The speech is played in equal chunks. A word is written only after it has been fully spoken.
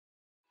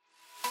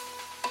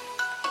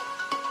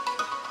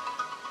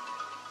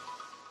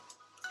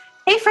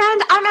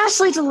friend, I'm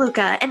Ashley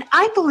DeLuca, and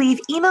I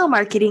believe email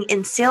marketing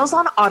and sales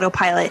on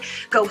autopilot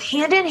go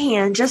hand in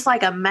hand just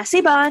like a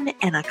messy bun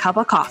and a cup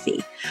of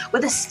coffee.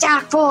 With a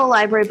stack full of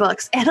library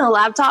books and a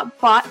laptop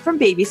bought from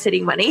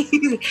babysitting money,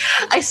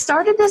 I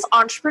started this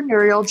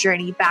entrepreneurial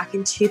journey back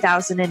in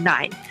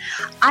 2009.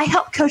 I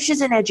help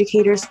coaches and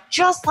educators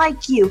just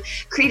like you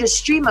create a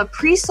stream of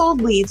pre-sold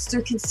leads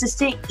through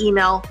consistent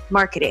email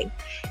marketing.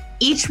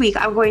 Each week,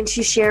 I'm going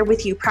to share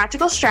with you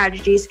practical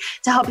strategies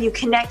to help you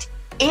connect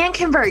and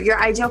convert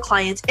your ideal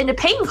clients into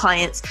paying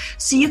clients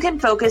so you can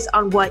focus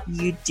on what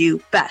you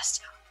do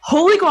best.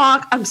 Holy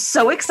guac, I'm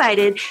so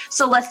excited.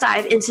 So let's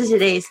dive into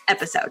today's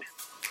episode.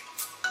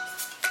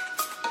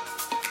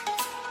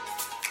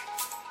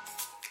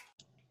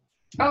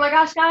 Oh my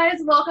gosh,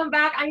 guys, welcome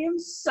back. I am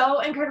so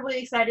incredibly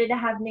excited to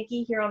have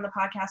Nikki here on the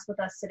podcast with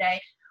us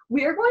today.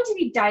 We are going to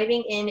be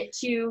diving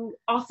into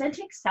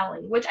authentic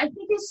selling, which I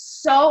think is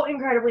so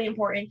incredibly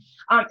important,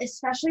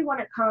 especially when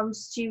it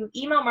comes to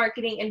email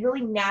marketing and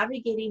really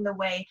navigating the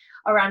way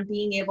around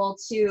being able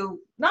to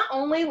not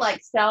only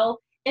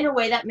sell in a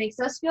way that makes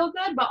us feel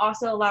good, but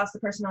also allows the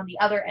person on the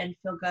other end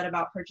feel good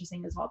about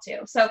purchasing as well too.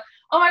 So,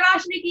 oh my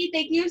gosh, Nikki,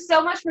 thank you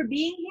so much for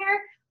being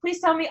here.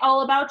 Please tell me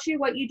all about you,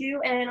 what you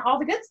do, and all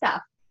the good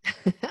stuff.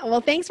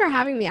 Well, thanks for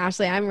having me,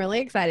 Ashley. I'm really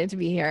excited to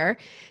be here.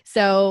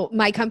 So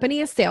my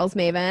company is Sales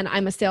Maven.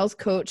 I'm a sales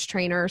coach,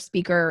 trainer,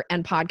 speaker,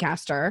 and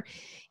podcaster.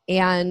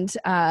 And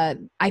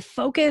I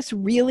focus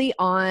really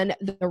on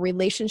the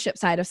relationship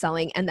side of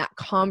selling and that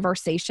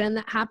conversation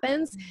that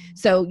happens.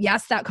 So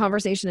yes, that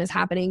conversation is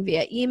happening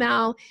via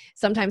email.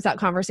 Sometimes that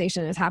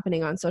conversation is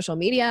happening on social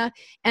media.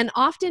 And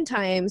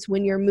oftentimes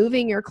when you're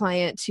moving your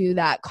client to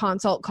that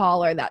consult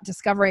call or that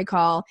discovery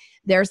call,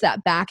 there's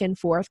that back and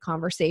forth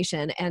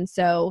conversation. And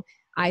so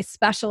I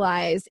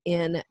specialize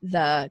in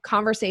the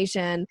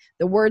conversation,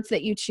 the words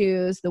that you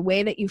choose, the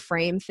way that you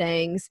frame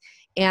things,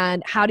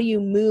 and how do you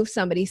move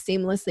somebody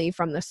seamlessly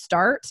from the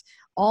start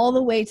all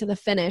the way to the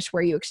finish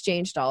where you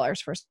exchange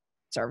dollars for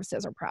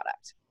services or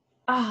product.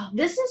 Oh,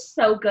 this is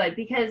so good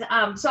because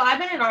so I've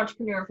been an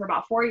entrepreneur for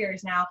about 4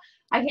 years now.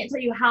 I can't tell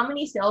you how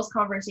many sales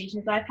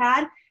conversations I've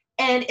had.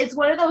 And it's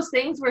one of those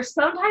things where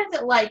sometimes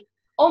it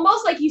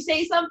almost like you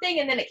say something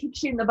and then it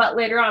kicks you in the butt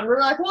later on. We're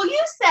like, well, you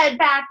said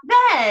back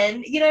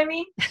then, you know what I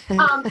mean?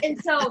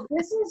 And so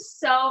this is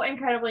so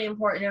incredibly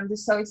important. I'm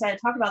just so excited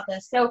to talk about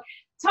this. So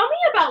tell me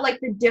about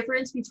the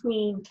difference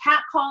between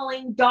cat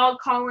calling, dog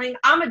calling.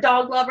 I'm a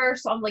dog lover,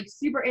 so I'm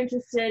super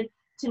interested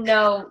to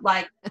know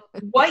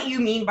what you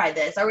mean by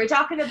this. Are we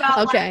talking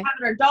about having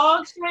our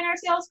dogs join our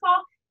sales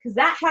call? Because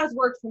that has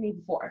worked for me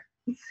before.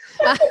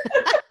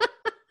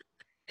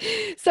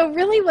 So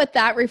really what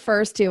that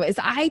refers to is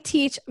I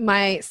teach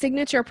my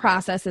signature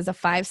process is a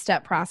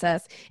 5-step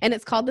process, and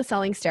it's called the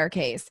selling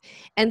staircase.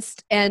 And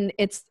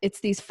it's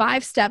these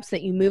 5 steps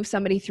that you move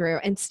somebody through.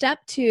 And step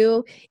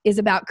 2 is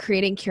about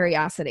creating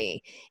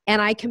curiosity.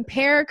 And I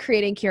compare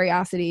creating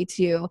curiosity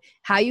to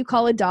how you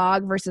call a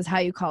dog versus how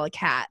you call a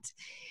cat.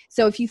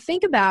 So if you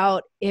think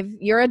about if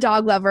you're a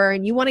dog lover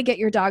and you want to get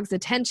your dog's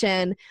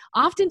attention,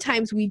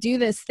 oftentimes we do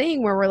this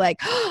thing where we're like,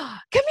 oh,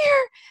 come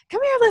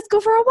here, let's go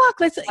for a walk.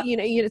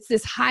 It's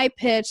this high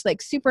pitch,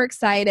 super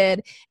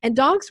excited. And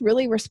dogs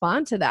really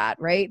respond to that,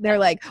 right? They're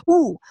like,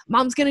 ooh,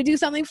 mom's going to do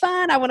something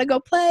fun. I want to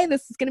go play.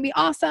 This is going to be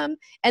awesome.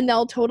 And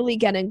they'll totally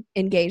get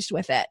engaged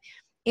with it.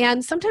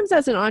 And sometimes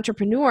as an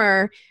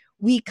entrepreneur,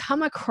 we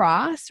come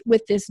across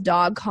with this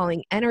dog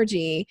calling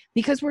energy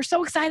because we're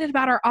so excited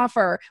about our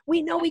offer.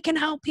 We know we can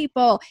help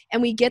people.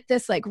 And we get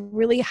this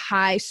really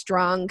high,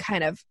 strong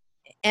kind of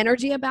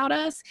energy about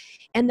us.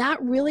 And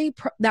that really,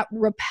 that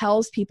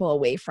repels people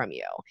away from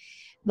you.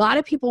 A lot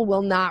of people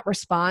will not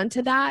respond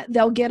to that.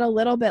 They'll get a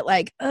little bit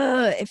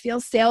it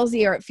feels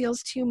salesy or it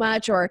feels too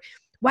much or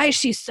why is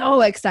she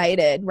so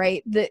excited,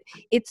 right?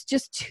 It's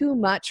just too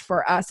much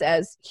for us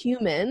as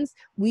humans.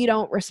 We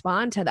don't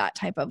respond to that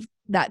type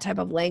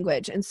of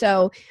language. And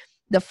so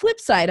the flip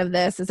side of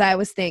this is I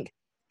always think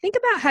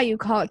about how you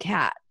call a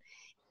cat.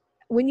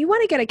 When you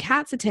want to get a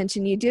cat's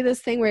attention, you do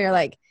this thing where you're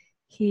like,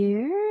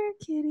 here,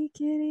 kitty,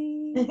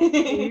 kitty,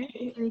 here,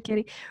 kitty,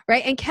 kitty,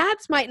 right? And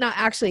cats might not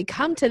actually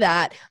come to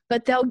that,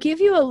 but they'll give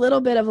you a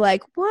little bit of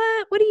what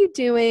are you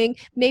doing?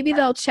 Maybe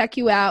they'll check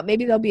you out.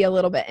 Maybe they'll be a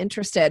little bit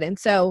interested. And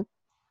so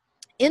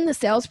in the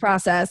sales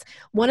process,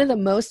 one of the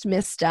most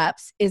missed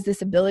steps is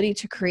this ability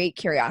to create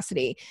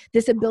curiosity,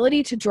 this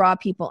ability to draw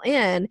people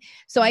in.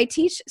 So I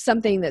teach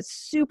something that's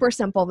super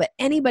simple that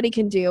anybody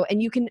can do,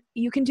 and you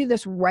can do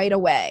this right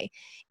away.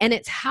 And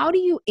it's how do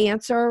you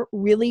answer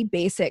really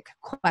basic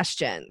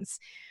questions,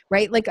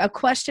 right? Like a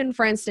question,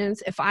 for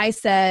instance, if I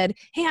said,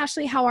 hey,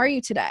 Ashley, how are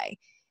you today?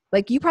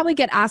 You probably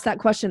get asked that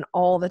question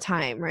all the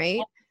time,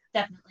 right?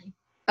 Definitely.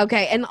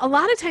 Okay. And a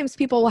lot of times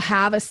people will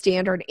have a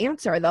standard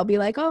answer. They'll be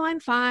like, oh, I'm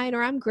fine,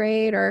 or I'm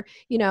great, or,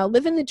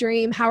 living the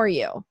dream. How are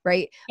you?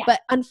 Right. Yeah.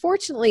 But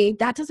unfortunately,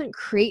 that doesn't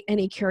create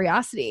any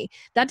curiosity.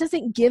 That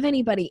doesn't give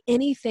anybody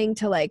anything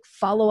to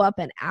follow up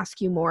and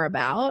ask you more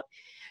about.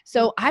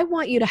 So I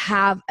want you to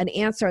have an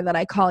answer that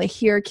I call a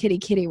here kitty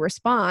kitty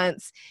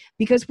response,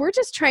 because we're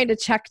just trying to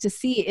check to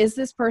see, is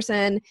this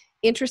person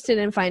interested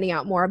in finding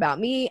out more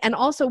about me? And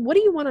also, what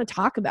do you want to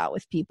talk about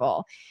with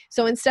people?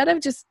 So instead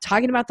of just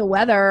talking about the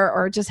weather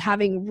or just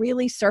having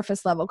really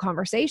surface level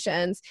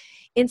conversations,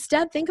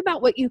 instead think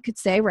about what you could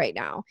say right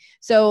now.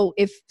 So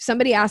if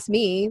somebody asks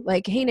me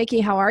like, hey, Nikki,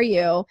 how are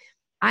you?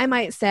 I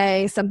might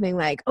say something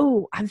like,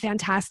 oh, I'm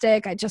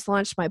fantastic. I just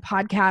launched my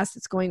podcast.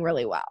 It's going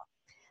really well.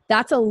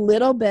 That's a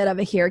little bit of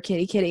a here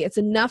kitty kitty. It's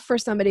enough for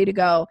somebody to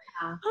go,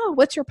 oh,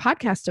 what's your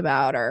podcast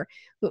about? Or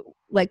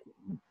like,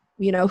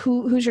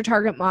 who's your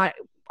target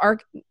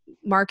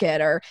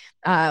market, or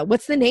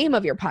what's the name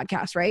of your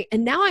podcast, right?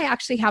 And now I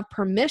actually have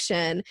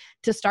permission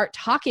to start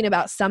talking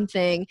about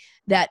something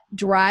that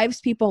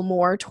drives people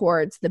more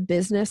towards the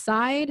business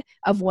side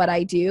of what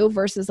I do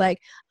versus like,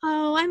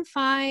 oh, I'm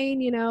fine,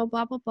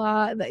 blah, blah,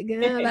 blah. Like,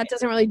 that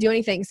doesn't really do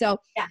anything. So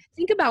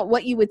think about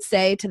what you would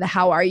say to the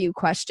how are you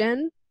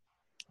question.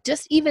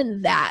 Just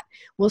even that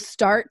will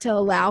start to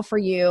allow for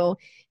you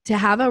to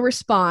have a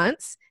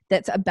response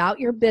that's about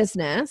your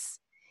business.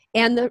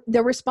 And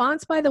the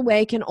response, by the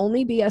way, can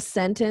only be a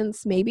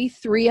sentence, maybe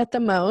 3 at the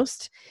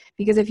most,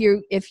 because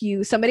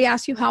if somebody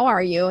asks you, how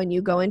are you? And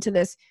you go into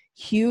this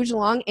huge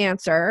long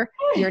answer,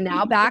 you're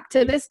now back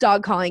to this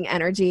dog calling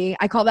energy.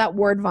 I call that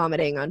word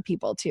vomiting on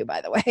people too, by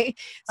the way.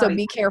 So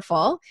be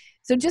careful.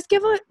 So just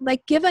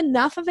give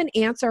enough of an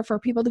answer for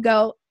people to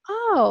go,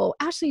 oh,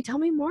 Ashley, tell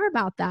me more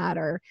about that.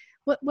 Or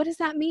what does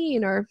that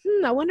mean? Or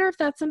I wonder if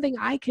that's something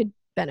I could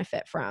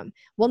benefit from.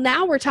 Well,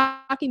 now we're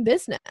talking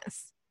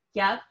business.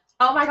 Yep.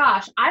 Oh my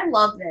gosh, I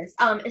love this.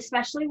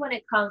 Especially when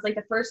it comes, like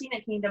the first thing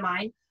that came to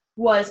mind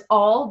was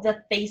all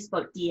the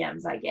Facebook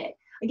DMs I get.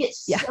 I get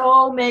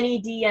so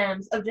many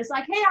DMs of just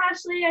like, hey,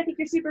 Ashley, I think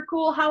you're super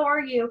cool. How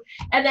are you?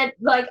 And then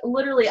like,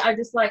 literally, I'm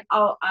just like,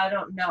 oh, I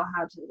don't know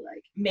how to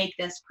like make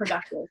this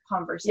productive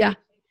conversation. Yeah.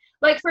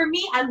 Like for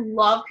me, I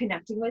love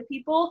connecting with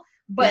people.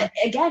 But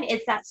again,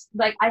 it's that,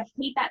 like, I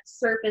hate that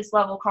surface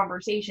level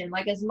conversation.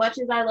 Like, as much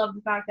as I love the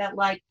fact that,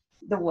 like,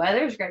 the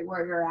weather's great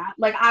where you're at,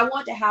 like, I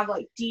want to have,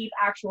 like, deep,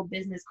 actual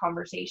business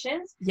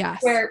conversations.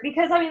 Yes.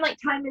 Because, I mean, like,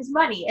 time is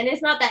money. And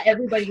it's not that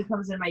everybody who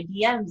comes in my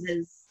DMs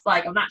is,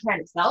 like, I'm not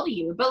trying to sell to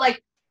you. But,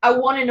 like, I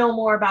want to know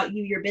more about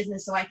you, your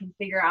business, so I can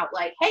figure out,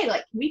 like, hey,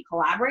 like, can we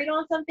collaborate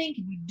on something?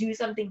 Can we do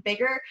something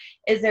bigger?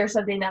 Is there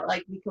something that,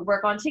 like, we could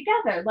work on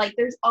together? Like,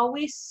 there's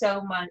always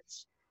so much.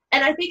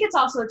 And I think it's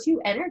also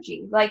too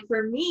energy. Like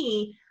for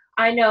me,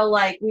 I know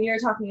like when you're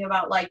talking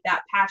about like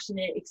that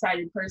passionate,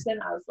 excited person,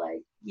 I was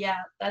like, yeah,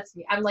 that's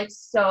me. I'm like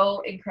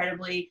so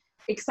incredibly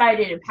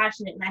excited and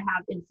passionate, and I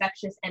have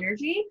infectious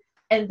energy.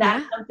 And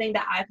that's something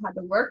that I've had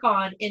to work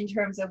on in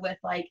terms of with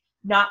like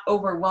not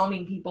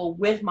overwhelming people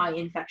with my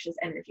infectious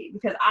energy,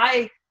 because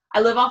I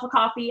live off of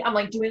coffee. I'm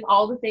like doing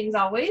all the things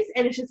always.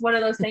 And it's just one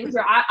of those things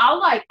where I'll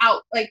like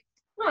out, like,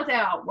 I don't want to say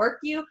I'll outwork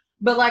you,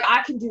 but like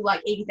I can do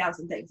like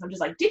 80,000 things. I'm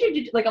just like,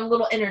 like I'm a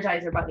little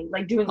Energizer bunny,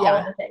 like doing all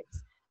of the things.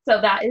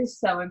 So that is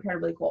so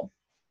incredibly cool.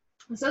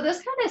 So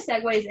this kind of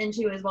segues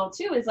into as well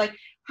too, is like,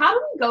 how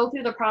do we go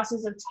through the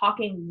process of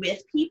talking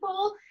with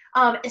people,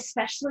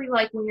 especially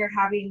like when you're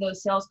having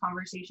those sales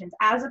conversations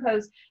as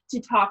opposed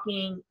to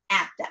talking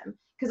at them?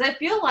 Because I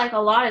feel like a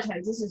lot of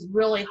times this is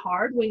really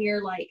hard when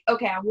you're like,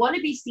 okay, I want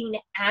to be seen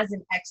as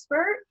an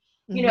expert,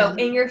 you know,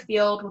 in your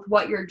field with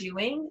what you're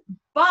doing,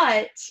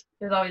 but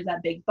there's always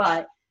that big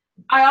but.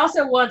 I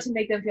also want to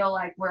make them feel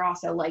like we're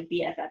also like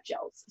BFF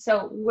Joes.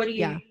 So what do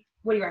you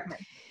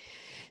recommend?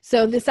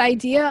 So this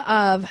idea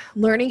of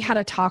learning how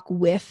to talk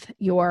with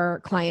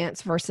your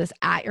clients versus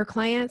at your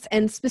clients,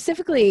 and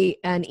specifically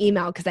an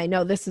email, because I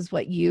know this is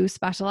what you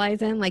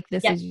specialize in, like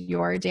this is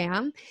your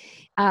jam.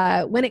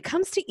 When it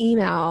comes to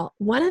email,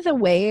 one of the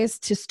ways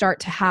to start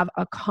to have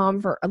a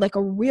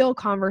real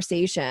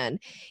conversation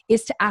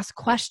is to ask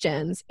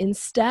questions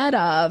instead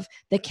of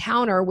the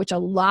counter, which a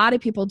lot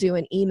of people do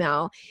in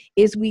email,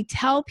 is we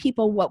tell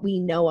people what we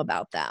know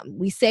about them.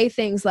 We say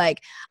things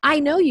like,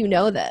 I know you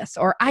know this,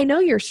 or I know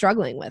you're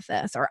struggling with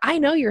this, or I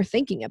know you're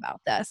thinking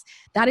about this.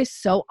 That is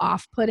so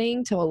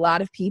off-putting to a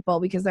lot of people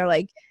because they're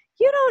like,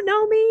 you don't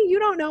know me. You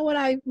don't know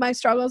what my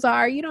struggles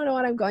are. You don't know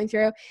what I'm going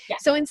through. Yeah.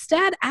 So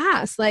instead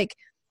ask like,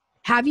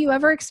 have you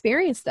ever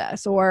experienced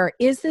this? Or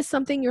is this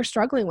something you're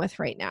struggling with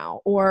right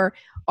now? Or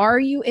are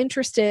you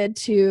interested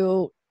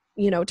to,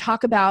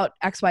 talk about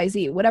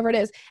XYZ, whatever it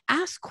is?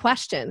 Ask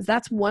questions.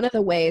 That's one of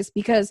the ways,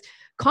 because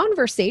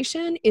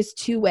conversation is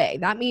two-way.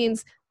 That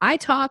means I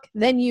talk,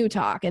 then you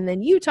talk, and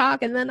then you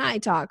talk, and then I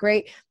talk,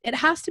 right? It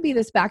has to be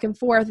this back and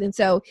forth. And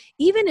so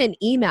even in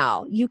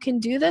email, you can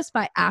do this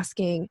by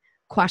asking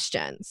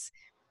questions.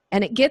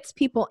 And it gets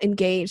people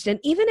engaged. And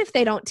even if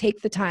they don't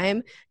take the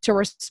time to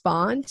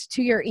respond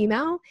to your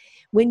email,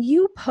 when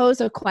you pose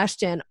a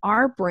question,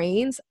 our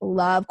brains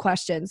love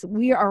questions.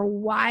 We are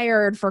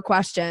wired for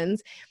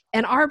questions.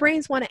 And our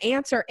brains want to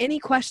answer any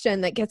question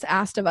that gets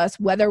asked of us,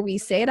 whether we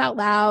say it out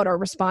loud or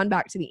respond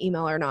back to the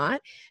email or not.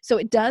 So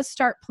it does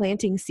start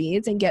planting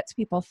seeds and gets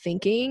people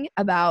thinking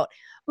about,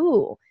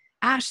 ooh,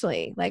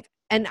 Ashley, like,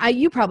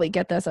 you probably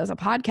get this as a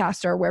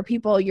podcaster where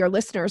your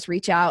listeners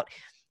reach out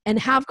and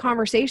have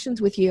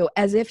conversations with you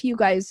as if you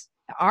guys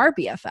are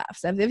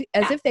BFFs,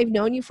 as if they've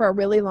known you for a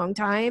really long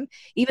time,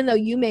 even though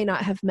you may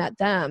not have met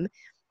them.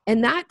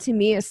 And that to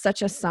me is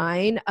such a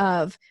sign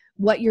of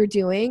what you're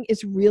doing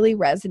is really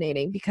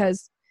resonating,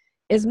 because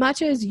as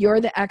much as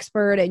you're the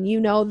expert and you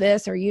know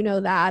this or you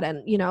know that,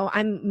 and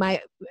I'm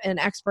an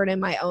expert in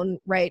my own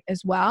right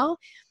as well,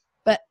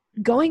 but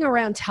going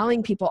around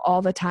telling people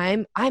all the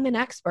time, I'm an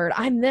expert,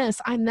 I'm this,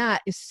 I'm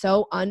that, is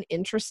so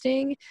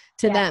uninteresting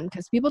to them,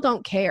 because people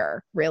don't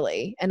care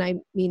really. And I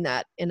mean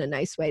that in a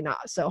nice way,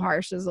 not so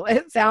harsh as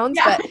it sounds,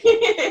 but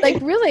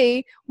like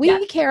really,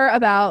 we care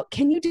about,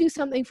 can you do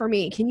something for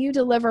me? Can you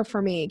deliver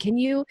for me? Can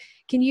you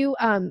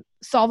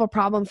solve a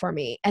problem for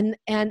me? And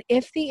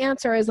if the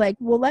answer is like,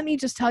 well, let me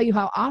just tell you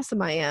how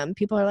awesome I am,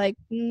 people are like,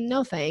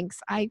 no, thanks.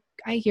 I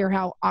hear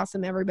how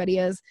awesome everybody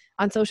is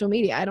on social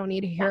media. I don't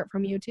need to hear it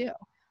from you too.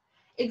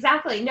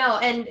 Exactly. No.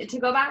 And to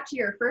go back to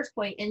your first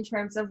point in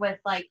terms of with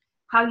like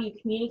how you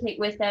communicate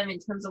with them in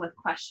terms of with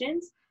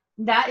questions,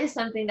 that is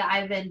something that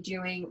I've been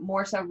doing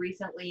more so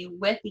recently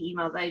with the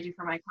emails that I do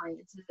for my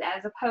clients, is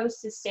as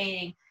opposed to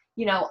saying,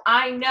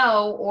 I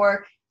know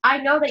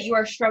that you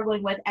are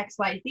struggling with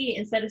XYZ,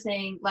 instead of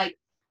saying like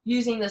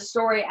using the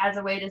story as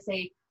a way to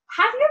say,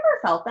 have you ever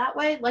felt that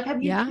way? Like,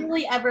 have you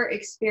really ever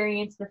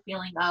experienced the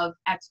feeling of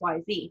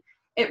XYZ?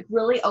 It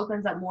really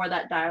opens up more of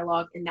that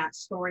dialogue in that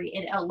story,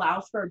 and it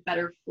allows for a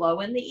better flow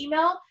in the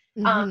email.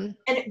 And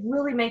it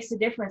really makes a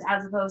difference,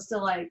 as opposed to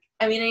like,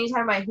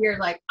 anytime I hear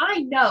like,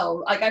 I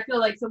know, like, I feel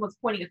like someone's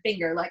pointing a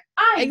finger, like,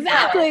 I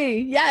know.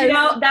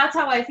 Yes. That's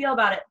how I feel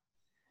about it.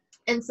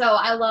 And so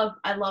I love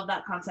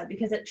that concept,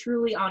 because it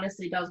truly,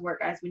 honestly does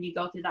work, guys, when you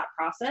go through that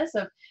process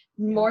of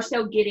more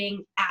so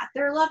getting at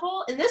their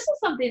level. And this is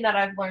something that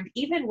I've learned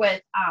even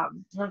with,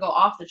 I'm going to go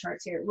off the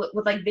charts here,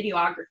 with like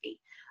videography.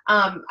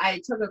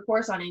 I took a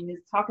course on it, and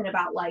it's talking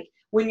about like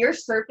when you're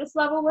surface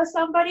level with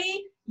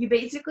somebody, you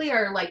basically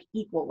are like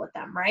equal with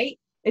them, right?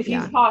 If you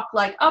talk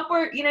like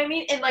upward, you know what I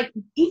mean? And like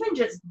even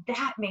just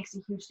that makes a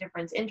huge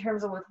difference in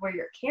terms of with where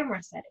your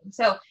camera's setting.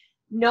 So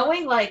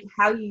knowing like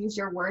how you use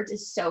your words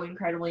is so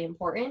incredibly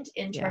important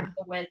in terms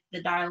of with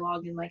the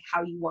dialogue and like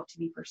how you want to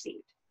be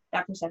perceived.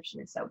 That perception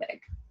is so big.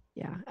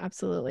 Yeah,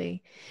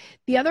 absolutely.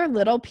 The other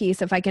little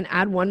piece, if I can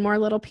add one more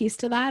little piece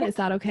to that, is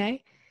that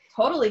okay?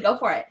 Totally, go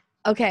for it.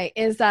 Okay,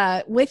 is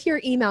with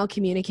your email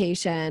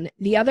communication,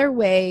 the other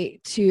way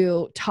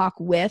to talk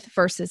with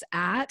versus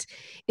at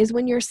is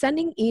when you're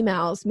sending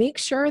emails, make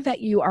sure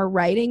that you are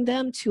writing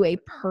them to a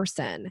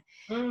person.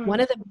 One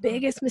of the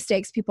biggest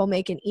mistakes people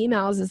make in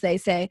emails is they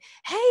say,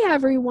 hey,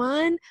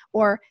 everyone,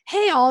 or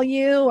hey, all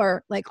you,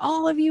 or like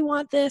all of you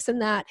want this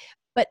and that.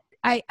 But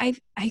I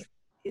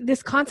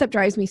this concept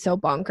drives me so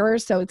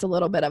bonkers. So it's a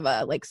little bit of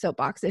a like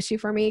soapbox issue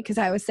for me, because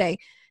I would say,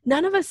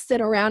 none of us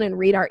sit around and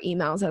read our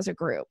emails as a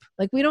group.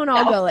 Like we don't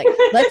all go like,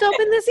 let's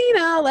open this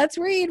email. Let's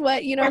read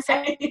what,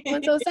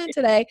 so-and-so sent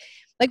today.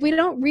 Like we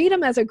don't read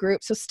them as a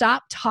group. So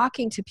stop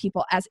talking to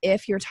people as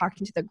if you're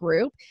talking to the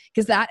group,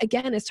 because that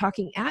again is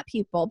talking at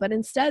people, but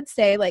instead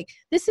say like,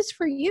 this is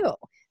for you.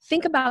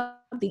 Think about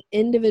the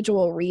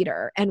individual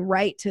reader and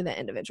write to the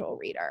individual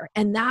reader.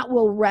 And that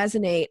will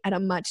resonate at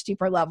a much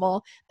deeper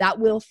level. That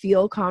will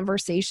feel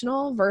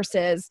conversational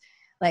versus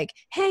like,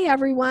 hey,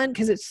 everyone,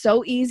 because it's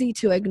so easy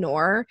to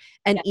ignore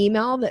an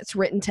email that's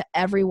written to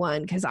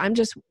everyone because I'm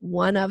just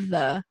one of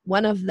the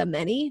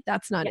many.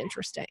 That's not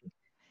interesting.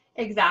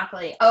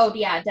 Exactly. Oh,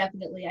 yeah,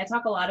 definitely. I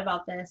talk a lot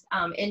about this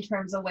in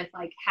terms of with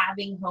like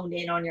having honed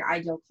in on your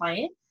ideal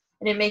client,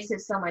 and it makes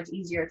it so much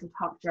easier to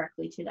talk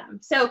directly to them.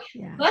 So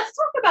let's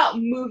talk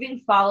about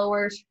moving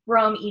followers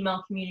from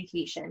email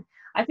communication.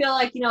 I feel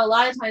like, a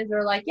lot of times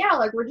they're like, yeah,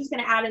 like we're just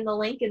going to add in the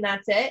link and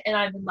that's it. And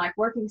I've been like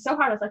working so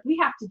hard. I was like, we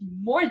have to do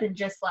more than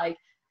just like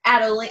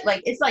add a link.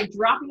 Like it's like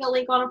dropping a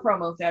link on a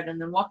promo thread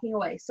and then walking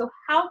away. So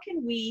how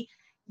can we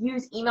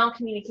use email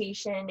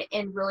communication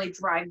and really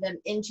drive them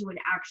into an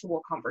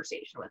actual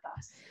conversation with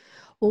us?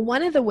 Well,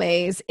 one of the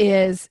ways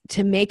is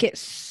to make it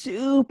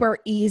super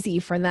easy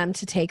for them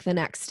to take the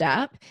next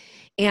step.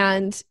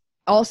 And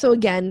also,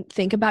 again,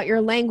 think about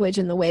your language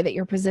and the way that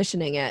you're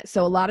positioning it.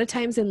 So a lot of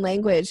times in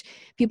language,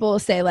 people will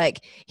say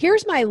like,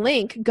 here's my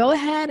link. Go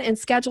ahead and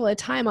schedule a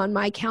time on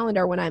my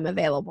calendar when I'm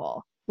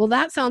available. Well,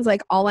 that sounds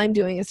like all I'm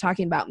doing is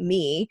talking about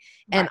me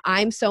and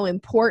I'm so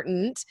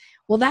important.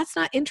 Well, that's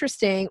not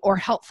interesting or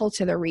helpful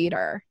to the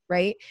reader,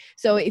 right?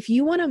 So if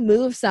you want to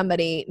move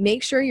somebody,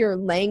 make sure your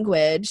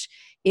language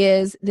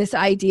is this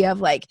idea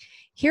of like,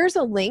 here's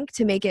a link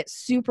to make it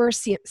super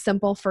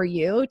simple for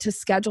you to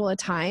schedule a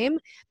time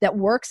that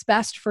works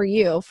best for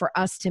you for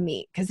us to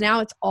meet. Because now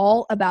it's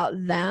all about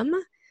them.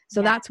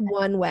 So that's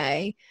one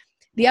way.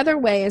 The other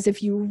way is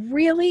if you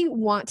really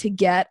want to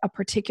get a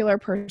particular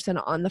person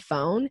on the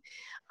phone,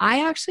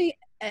 I actually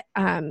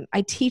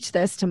I teach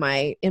this in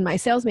my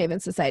Sales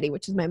Maven Society,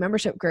 which is my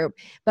membership group,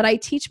 but I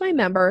teach my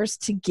members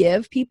to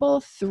give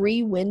people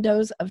 3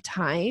 windows of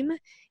time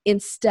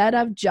instead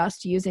of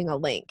just using a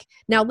link.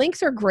 Now,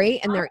 links are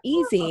great and they're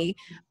easy,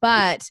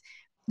 but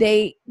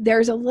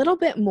there's a little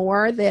bit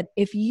more that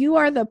if you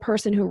are the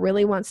person who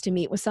really wants to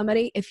meet with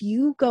somebody, if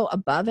you go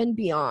above and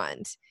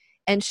beyond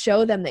and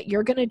show them that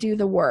you're going to do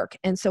the work.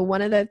 And so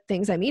one of the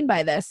things I mean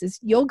by this is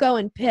you'll go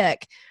and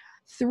pick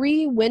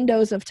 3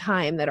 windows of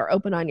time that are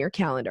open on your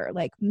calendar,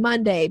 like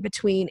Monday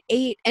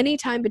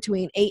anytime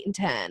between 8 and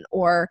 10,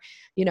 or,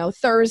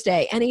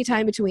 Thursday,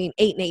 anytime between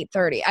 8 and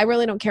 8:30. I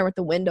really don't care what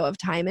the window of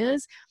time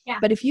is. Yeah.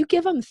 But if you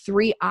give them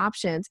 3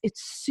 options,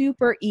 it's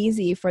super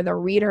easy for the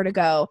reader to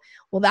go,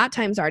 well, that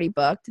time's already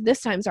booked.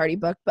 This time's already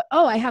booked, but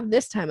I have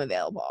this time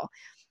available.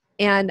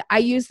 And I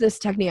use this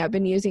technique. I've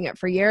been using it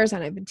for years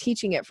and I've been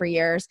teaching it for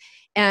years.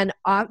 And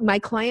my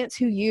clients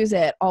who use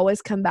it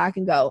always come back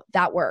and go,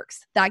 that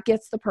works. That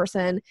gets the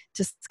person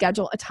to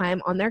schedule a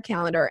time on their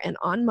calendar and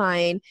on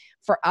mine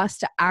for us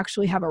to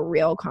actually have a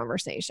real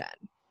conversation.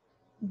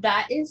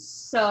 That is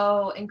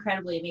so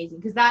incredibly amazing,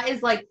 because that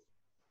is like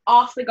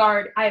off the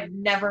guard. I've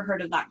never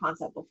heard of that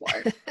concept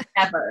before,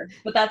 ever.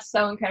 But that's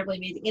so incredibly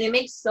amazing. And it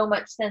makes so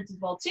much sense as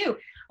well, too.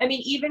 I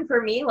mean, even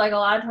for me, like a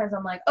lot of times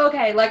I'm like,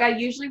 okay, like I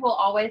usually will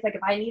always, like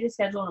if I need to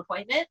schedule an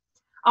appointment,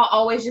 I'll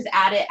always just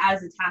add it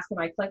as a task in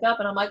my ClickUp.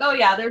 And I'm like, oh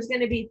yeah, there's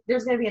going to be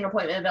an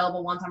appointment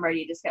available once I'm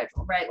ready to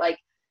schedule, right? Like,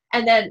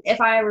 and then if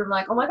I were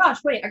like, oh my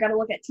gosh, wait, I got to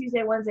look at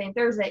Tuesday, Wednesday, and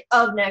Thursday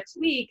of next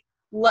week.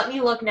 Let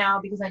me look now,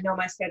 because I know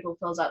my schedule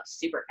fills up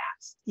super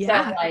fast.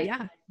 Yeah. So like,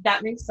 yeah.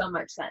 That makes so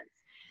much sense.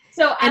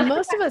 So, and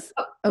most of us,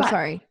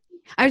 sorry.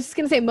 I was just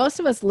going to say, most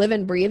of us live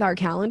and breathe our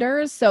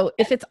calendars. So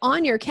if it's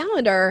on your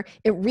calendar,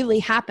 it really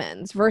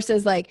happens,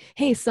 versus like,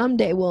 hey,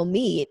 someday we'll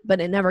meet,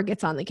 but it never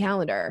gets on the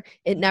calendar.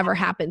 It never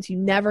happens. You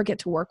never get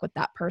to work with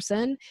that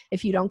person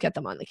if you don't get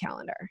them on the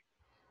calendar.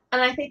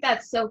 And I think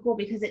that's so cool,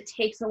 because it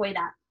takes away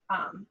that,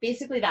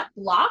 basically that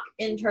block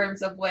in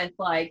terms of with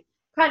like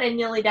kind of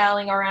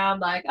nilly-dallying around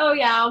like, oh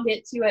yeah, I'll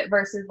get to it,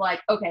 versus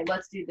like, okay,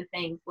 let's do the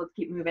thing. Let's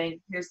keep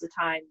moving. Here's the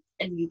time,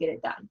 and you get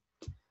it done.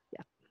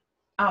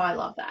 Oh, I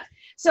love that.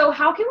 So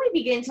how can we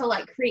begin to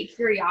like create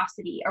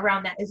curiosity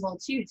around that as well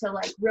too, to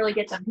like really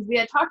get them? Because we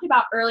had talked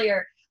about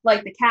earlier,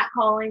 like the cat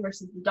calling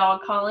versus the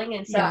dog calling.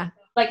 And so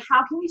like,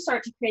 how can we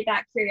start to create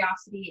that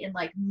curiosity and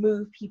like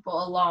move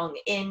people along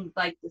in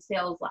like the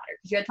sales ladder?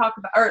 Because you had talked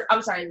about,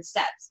 the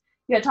steps.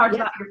 You had talked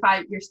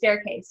about your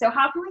staircase. So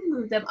how can we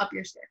move them up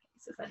your staircase?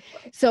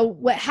 Essentially. So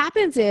what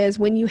happens is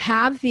when you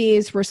have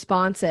these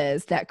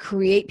responses that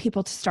create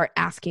people to start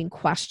asking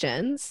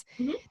questions,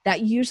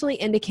 that usually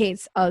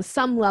indicates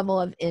some level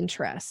of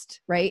interest,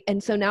 right?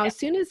 And so now as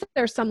soon as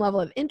there's some level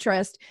of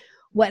interest,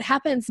 what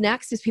happens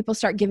next is people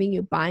start giving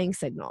you buying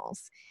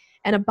signals.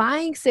 And a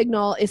buying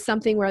signal is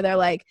something where they're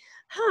like,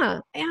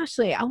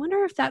 Ashley, I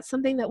wonder if that's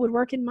something that would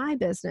work in my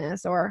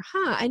business, or,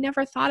 I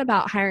never thought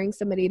about hiring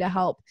somebody to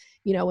help,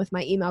 with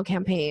my email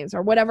campaigns,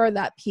 or whatever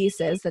that piece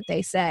is that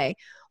they say.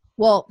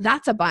 Well,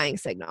 that's a buying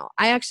signal.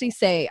 I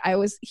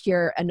always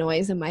hear a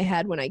noise in my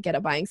head when I get a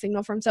buying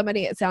signal from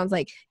somebody. It sounds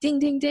like ding,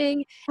 ding,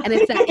 ding. And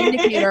it's an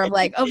indicator of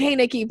like, okay,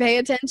 Nikki, pay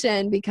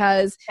attention,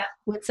 because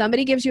when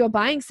somebody gives you a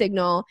buying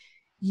signal,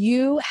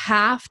 you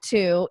have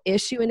to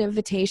issue an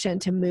invitation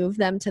to move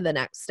them to the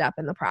next step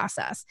in the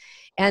process.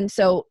 And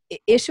so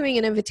issuing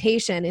an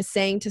invitation is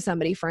saying to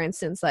somebody, for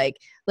instance, like,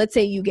 let's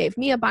say you gave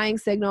me a buying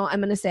signal. I'm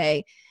going to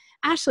say,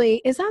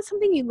 Ashley, is that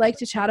something you'd like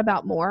to chat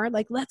about more?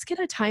 Like, let's get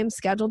a time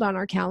scheduled on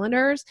our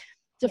calendars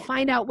to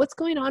find out what's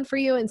going on for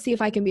you and see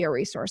if I can be a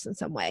resource in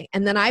some way.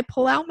 And then I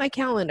pull out my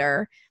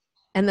calendar,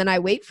 and then I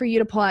wait for you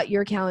to pull out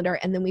your calendar,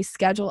 and then we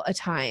schedule a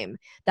time.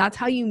 That's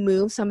how you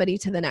move somebody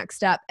to the next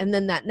step. And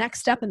then that next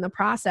step in the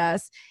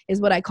process is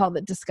what I call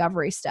the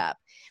discovery step.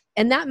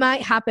 And that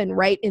might happen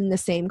right in the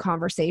same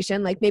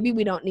conversation. Like maybe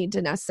we don't need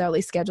to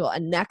necessarily schedule a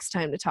next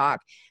time to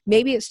talk.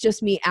 Maybe it's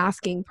just me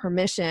asking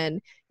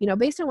permission,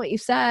 based on what you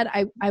said,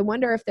 I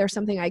wonder if there's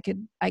something I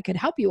could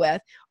help you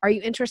with. Are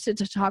you interested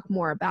to talk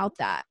more about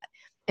that?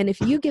 And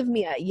if you give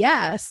me a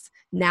yes,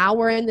 now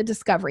we're in the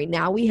discovery.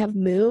 Now we have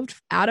moved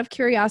out of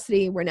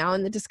curiosity. We're now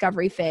in the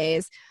discovery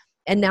phase.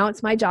 And now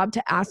it's my job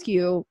to ask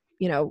you,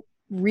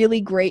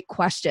 really great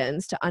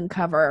questions to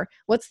uncover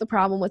what's the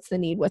problem, what's the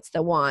need, what's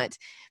the want,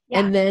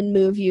 and then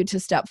move you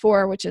to step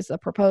 4, which is the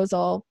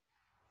proposal.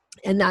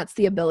 And that's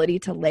the ability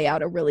to lay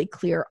out a really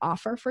clear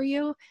offer for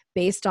you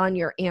based on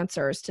your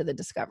answers to the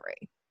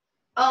discovery.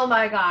 Oh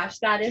my gosh,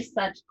 that is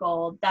such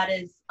gold.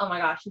 Oh my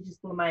gosh, you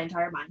just blew my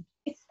entire mind.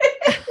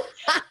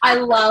 I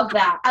love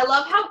that. I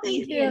love how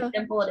easy and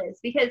simple it is,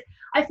 because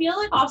I feel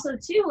like also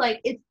too, like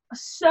it's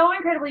so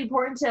incredibly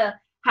important to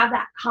have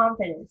that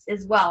confidence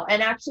as well.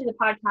 And actually the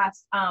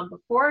podcast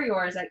before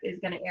yours is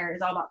going to air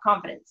is all about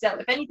confidence. So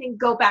if anything,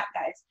 go back,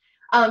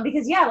 guys.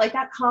 Because like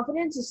that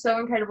confidence is so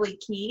incredibly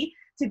key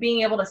to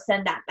being able to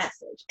send that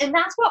message. And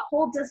that's what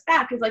holds us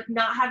back, is like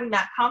not having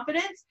that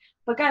confidence.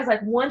 But guys,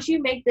 like once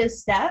you make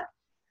this step,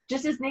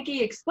 just as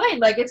Nikki explained,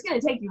 like it's going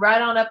to take you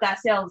right on up that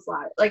sales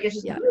slide. Like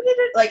it's just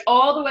like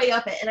all the way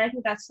up it. And I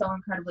think that's so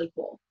incredibly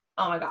cool.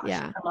 Oh my gosh.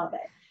 I love it.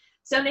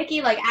 So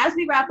Nikki, like as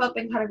we wrap up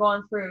and kind of go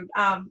on through,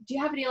 do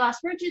you have any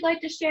last words you'd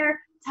like to share?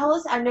 Tell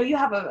us, I know you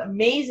have an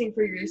amazing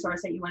free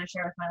resource that you want to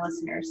share with my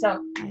listeners.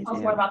 So tell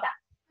us more about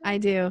that. I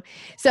do.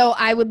 So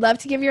I would love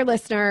to give your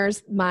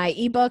listeners my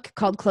ebook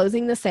called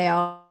Closing the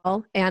Sale.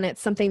 And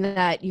it's something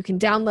that you can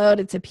download.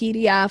 It's a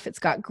PDF. It's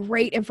got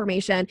great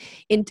information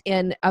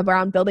in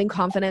around building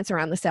confidence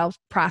around the sales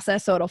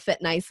process. So it'll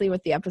fit nicely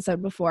with the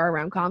episode before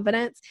around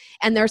confidence.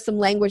 And there's some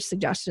language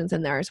suggestions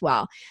in there as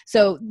well.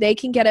 So they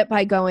can get it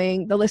by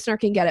the listener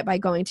can get it by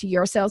going to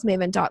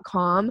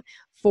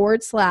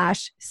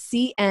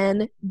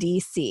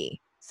yoursalesmaven.com/CNDC.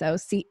 So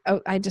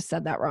I just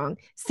said that wrong.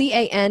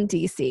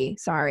 CANDC,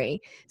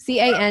 sorry.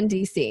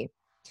 CANDC.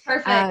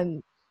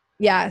 Perfect.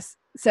 Yes.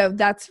 So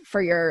that's for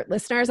your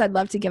listeners. I'd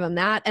love to give them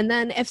that. And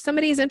then if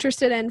somebody's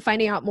interested in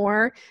finding out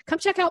more, come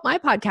check out my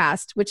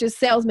podcast, which is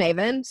Sales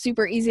Maven.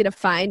 Super easy to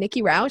find,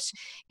 Nikki Rausch.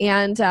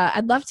 And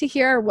I'd love to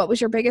hear what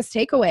was your biggest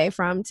takeaway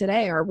from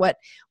today, or what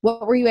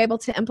were you able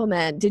to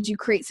implement? Did you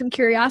create some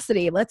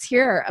curiosity? Let's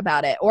hear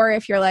about it. Or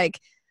if you're like,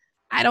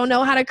 I don't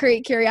know how to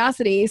create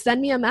curiosity,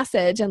 send me a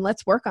message and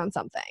let's work on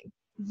something.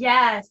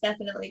 Yes,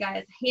 definitely,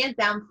 guys. Hands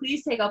down,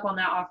 please take up on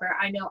that offer.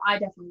 I know I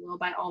definitely will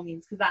by all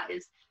means, because that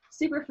is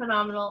super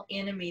phenomenal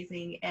and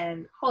amazing.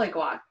 And holy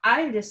guac,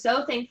 I'm just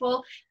so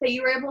thankful that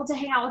you were able to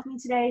hang out with me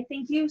today.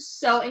 Thank you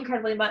so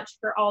incredibly much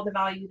for all the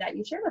value that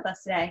you shared with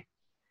us today.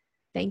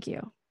 Thank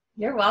you.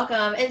 You're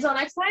welcome. Until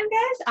next time,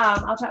 guys,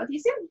 I'll chat with you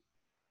soon.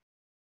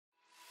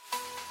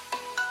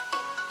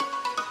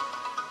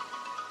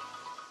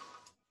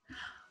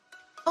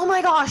 Oh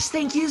my gosh,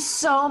 thank you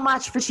so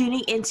much for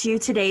tuning into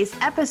today's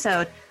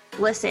episode.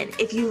 Listen,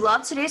 if you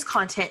love today's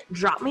content,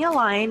 drop me a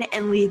line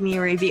and leave me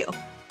a review.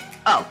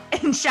 Oh,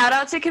 and shout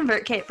out to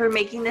ConvertKit for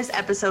making this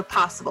episode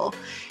possible.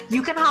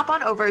 You can hop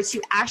on over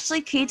to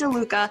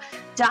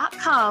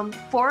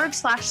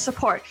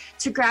ashleydeluca.com/support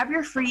to grab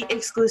your free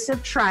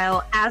exclusive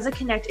trial as a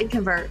Connect and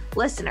Convert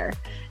listener.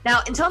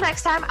 Now, until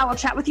next time, I will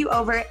chat with you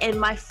over in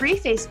my free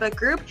Facebook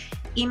group,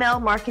 Email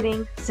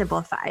Marketing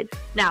Simplified.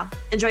 Now,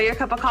 enjoy your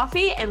cup of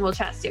coffee and we'll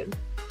chat soon.